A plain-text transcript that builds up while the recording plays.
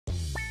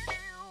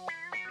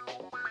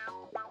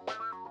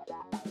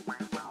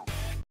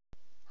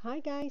Hi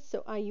guys,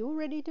 so are you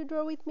ready to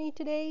draw with me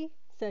today?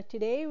 So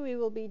today we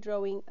will be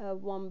drawing a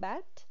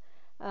wombat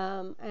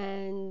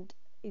and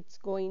it's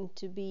going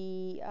to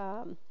be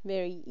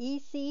very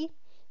easy,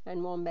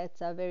 and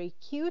wombats are very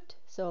cute.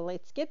 So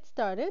let's get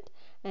started.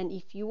 And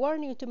if you are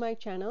new to my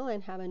channel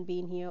and haven't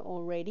been here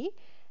already,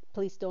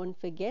 please don't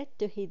forget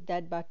to hit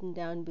that button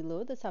down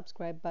below, the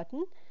subscribe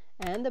button,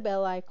 and the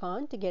bell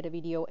icon to get a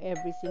video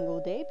every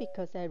single day,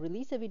 because I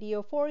release a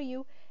video for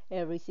you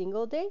every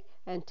single day.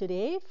 And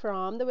today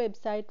from the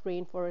website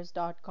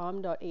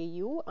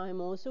rainforest.com.au,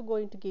 I'm also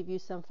going to give you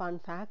some fun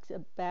facts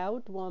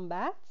about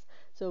wombats,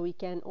 so we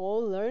can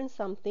all learn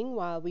something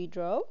while we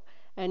draw.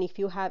 And if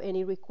you have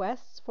any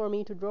requests for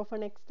me to draw for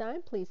next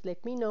time, please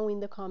let me know in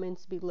the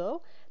comments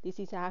below. This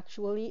is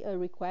actually a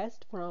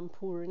request from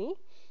Purni,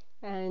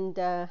 and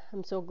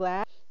I'm so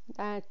glad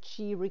that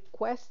she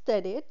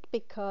requested it,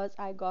 because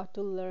I got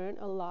to learn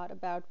a lot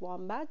about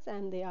wombats,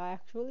 and they are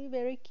actually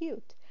very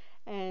cute.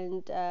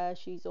 And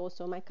she's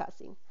also my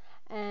cousin.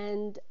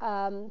 And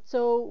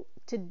so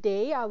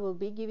today I will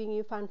be giving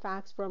you fun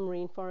facts from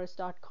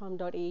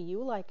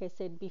rainforest.com.au, like I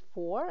said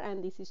before,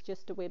 and this is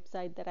just a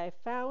website that I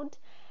found,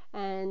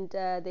 and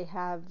they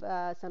have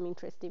some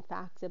interesting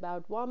facts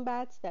about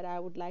wombats that I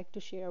would like to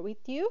share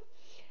with you.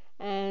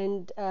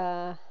 And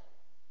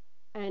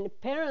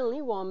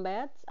apparently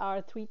wombats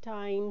are 3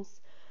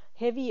 times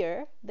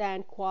heavier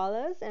than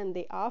koalas, and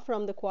they are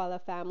from the koala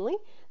family.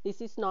 This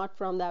is not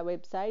from that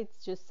website,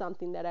 it's just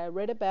something that I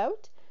read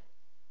about.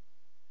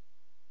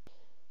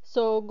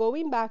 So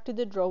going back to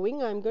the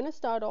drawing, I'm going to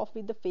start off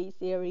with the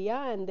face area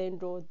and then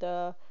draw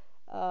the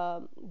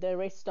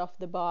rest of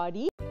the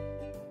body.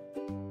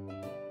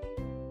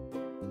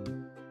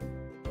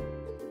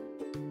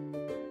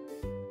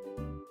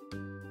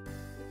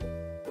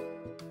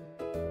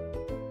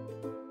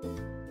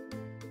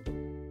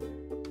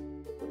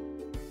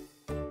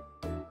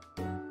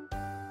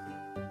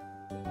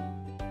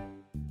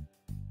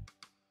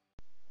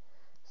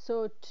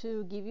 So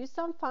to give you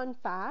some fun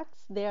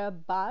facts, their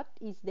butt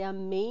is their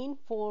main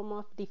form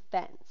of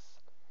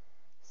defense.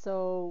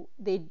 So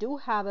they do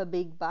have a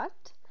big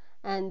butt,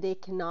 and they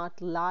cannot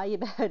lie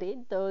about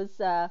it.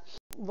 Those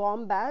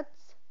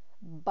wombats'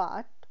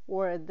 butt,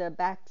 or the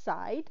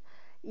backside,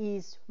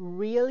 is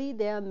really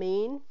their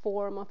main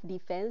form of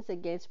defense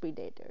against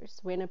predators.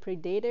 When a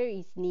predator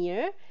is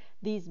near,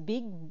 these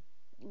big,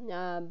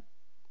 uh,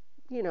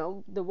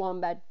 the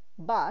wombat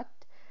butt,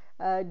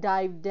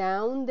 dive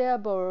down their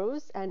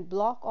burrows and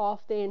block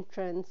off the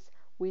entrance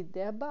with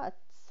their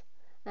butts.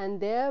 And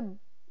their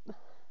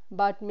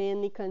butt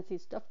mainly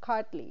consists of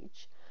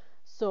cartilage,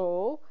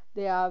 so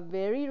they are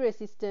very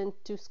resistant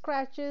to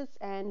scratches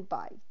and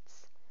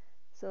bites.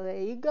 So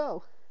there you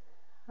go.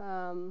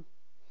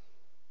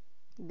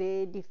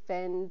 They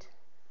defend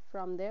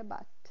from their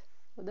butt,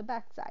 or the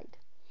backside.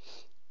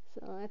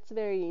 So that's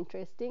very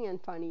interesting and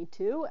funny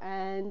too.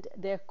 And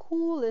their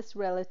coolest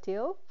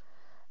relative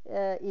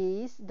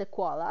is the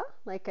koala,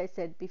 like I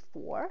said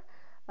before.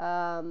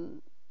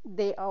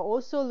 They are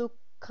also look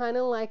kind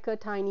of like a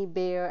tiny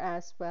bear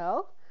as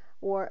well,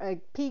 or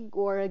a pig,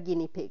 or a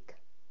guinea pig.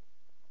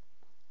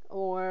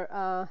 Or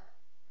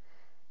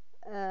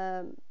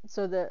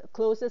so the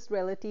closest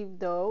relative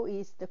though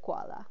is the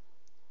koala.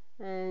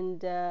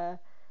 And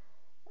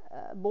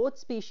both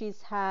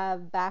species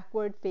have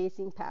backward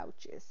facing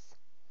pouches.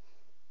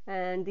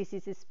 And this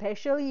is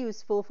especially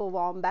useful for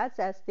wombats,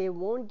 as they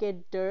won't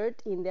get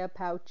dirt in their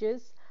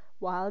pouches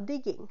while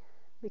digging,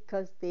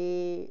 because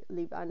they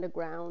live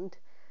underground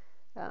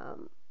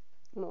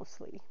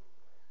mostly,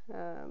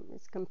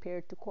 as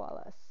compared to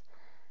koalas.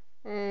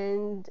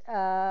 And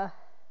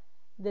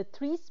the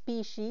 3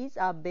 species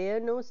are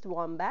bare-nosed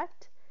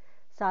wombat,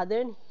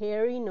 southern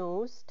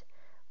hairy-nosed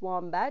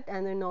wombat,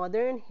 and the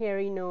northern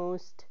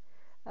hairy-nosed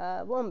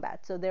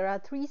wombat. So there are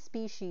 3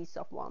 species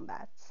of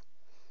wombats.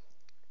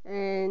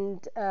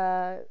 And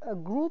a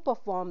group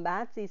of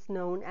wombats is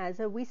known as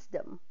a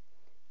wisdom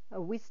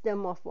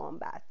of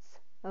wombats,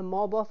 a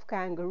mob of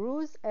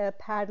kangaroos, a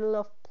paddle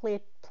of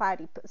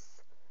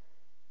platypus.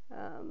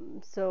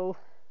 So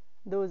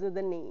those are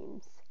the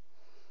names.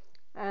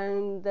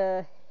 And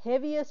the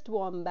heaviest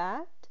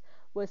wombat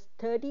was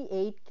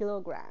 38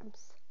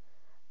 kilograms.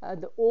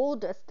 The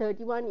oldest,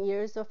 31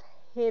 years of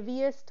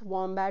heaviest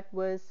wombat,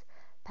 was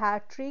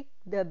Patrick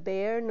the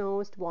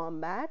bare-nosed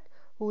wombat,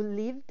 who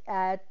lived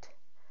at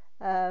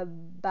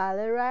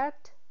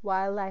Ballarat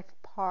Wildlife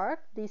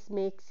Park. This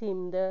makes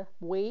him the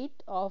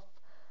weight of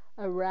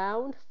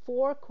around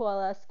 4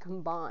 koalas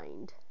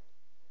combined.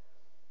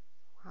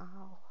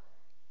 Wow.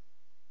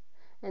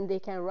 And they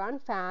can run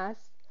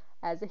fast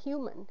as a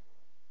human.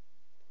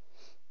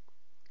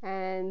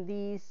 And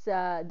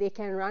they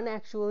can run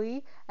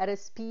actually at a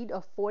speed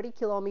of 40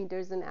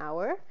 kilometers an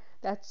hour.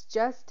 That's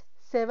just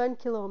 7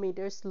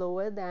 kilometers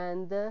slower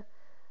than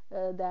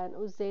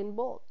Usain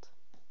Bolt.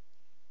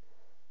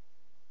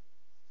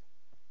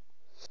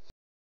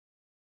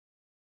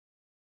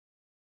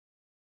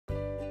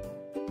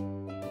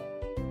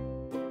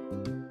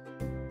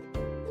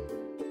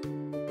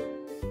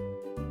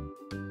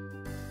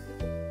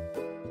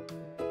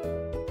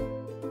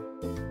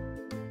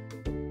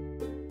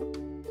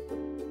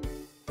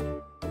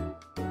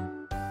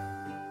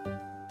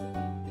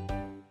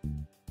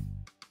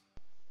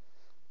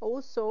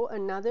 Also,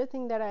 another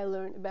thing that I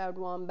learned about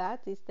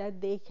wombats is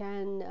that they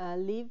can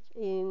live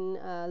in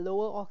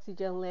lower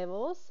oxygen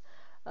levels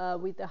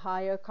with a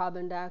higher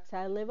carbon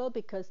dioxide level,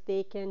 because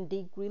they can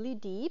dig really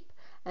deep,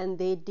 and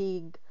they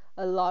dig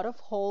a lot of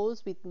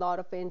holes with a lot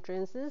of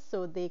entrances,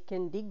 so they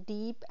can dig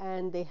deep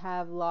and they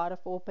have a lot of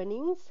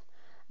openings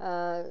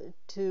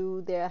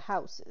to their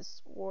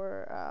houses,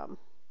 or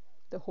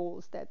the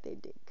holes that they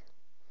dig.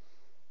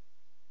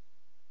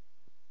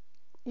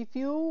 If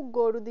you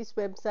go to this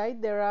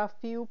website, there are a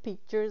few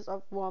pictures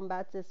of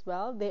wombats as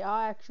well. They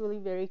are actually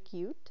very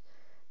cute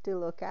to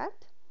look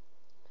at,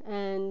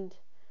 and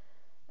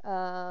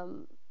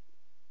um,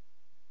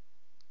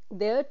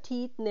 their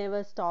teeth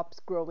never stops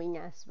growing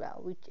as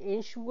well, which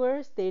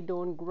ensures they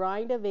don't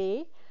grind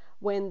away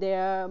when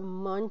they're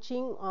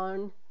munching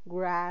on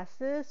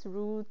grasses,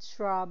 roots,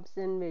 shrubs,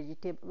 and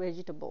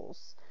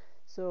vegetables.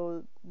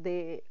 So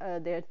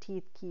their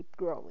teeth keep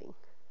growing.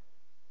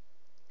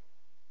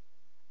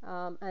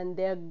 And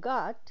their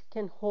gut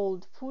can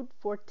hold food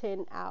for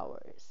 10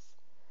 hours.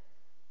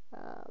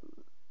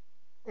 Um,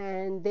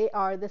 and they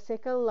are the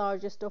second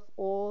largest of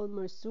all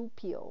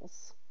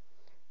marsupials.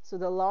 So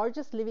the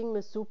largest living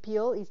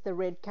marsupial is the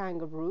red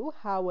kangaroo.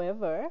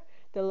 However,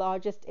 the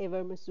largest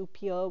ever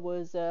marsupial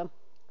was a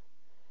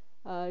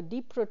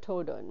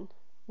diprotodon,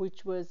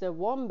 which was a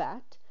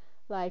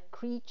wombat-like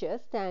creature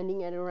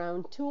standing at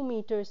around 2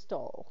 meters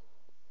tall.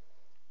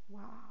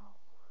 Wow.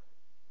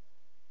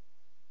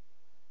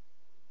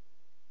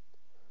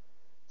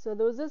 So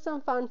those are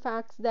some fun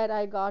facts that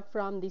I got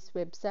from this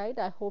website.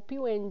 I hope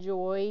you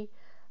enjoy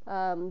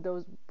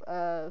those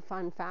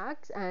fun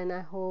facts, and I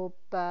hope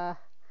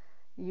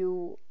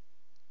you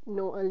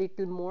know a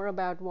little more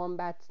about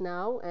wombats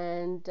now.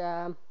 And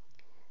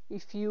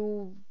if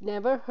you've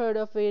never heard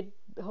of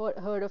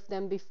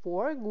them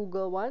before,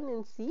 Google one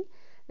and see.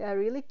 They are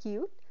really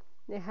cute.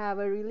 They have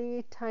a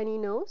really tiny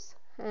nose,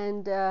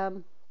 and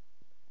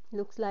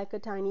looks like a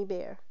tiny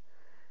bear.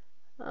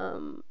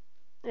 Um,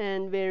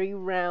 and very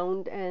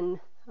round and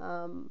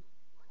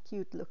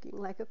cute looking,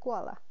 like a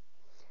koala,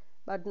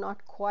 but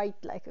not quite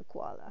like a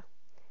koala,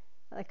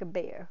 like a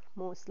bear,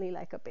 mostly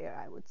like a bear,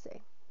 I would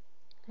say.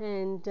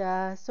 And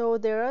so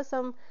there are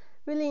some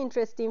really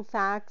interesting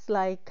facts,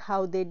 like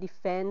how they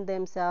defend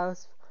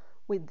themselves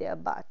with their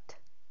butt,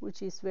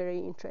 which is very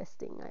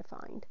interesting, I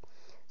find.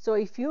 So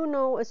if you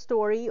know a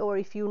story, or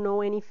if you know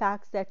any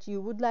facts that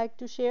you would like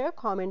to share,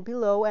 comment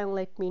below and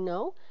let me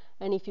know.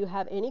 And if you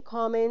have any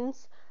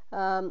comments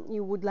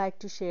you would like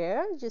to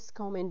share, just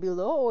comment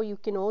below, or you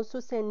can also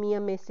send me a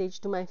message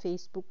to my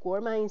Facebook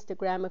or my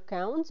Instagram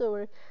accounts,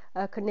 or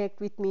connect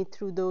with me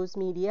through those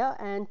media,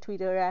 and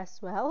Twitter as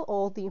well.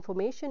 All the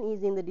information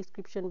is in the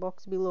description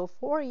box below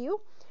for you.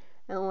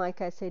 And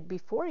like I said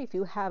before, if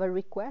you have a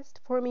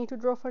request for me to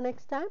draw for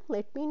next time,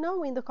 let me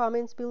know in the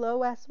comments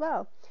below as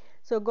well.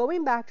 So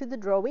going back to the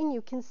drawing,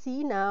 you can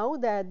see now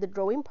that the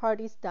drawing part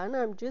is done.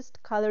 I'm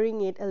just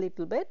coloring it a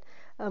little bit.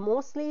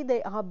 Mostly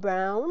they are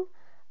brown,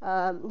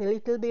 a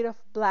little bit of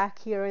black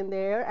here and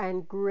there,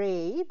 and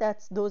gray.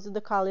 Those are the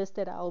colors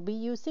that I'll be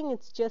using.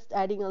 It's just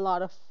adding a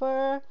lot of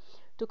fur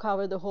to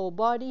cover the whole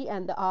body,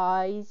 and the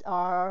eyes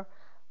are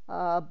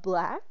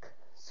black.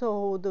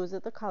 So those are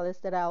the colors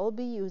that I will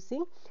be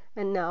using.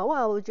 And now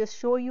I will just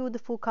show you the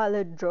full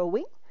color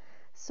drawing.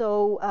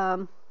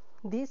 So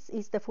this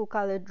is the full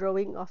color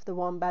drawing of the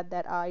wombat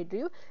that I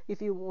drew.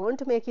 If you want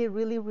to make it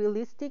really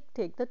realistic,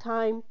 take the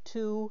time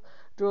to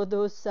draw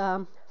those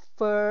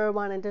fur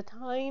one at a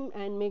time,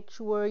 and make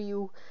sure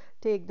you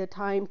take the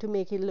time to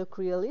make it look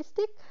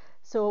realistic.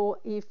 So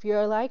if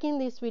you're liking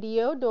this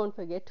video, don't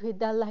forget to hit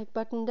that like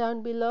button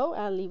down below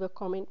and leave a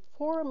comment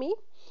for me.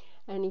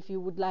 And if you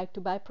would like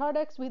to buy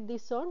products with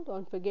this on,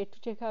 don't forget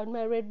to check out my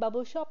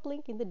Redbubble shop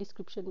link in the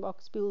description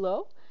box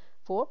below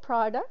for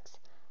products.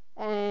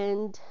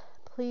 And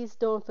please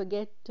don't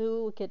forget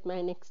to look at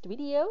my next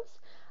videos.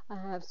 I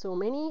have so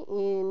many,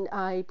 and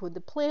I put the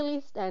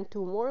playlist and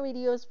 2 more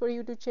videos for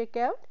you to check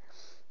out.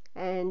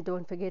 And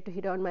don't forget to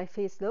hit on my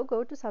face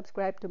logo to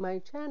subscribe to my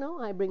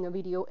channel. I bring a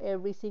video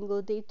every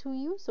single day to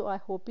you. So I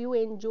hope you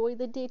enjoy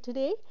the day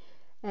today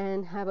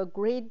and have a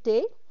great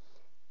day.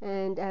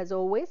 And as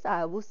always,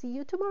 I will see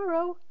you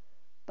tomorrow.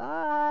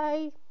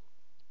 Bye.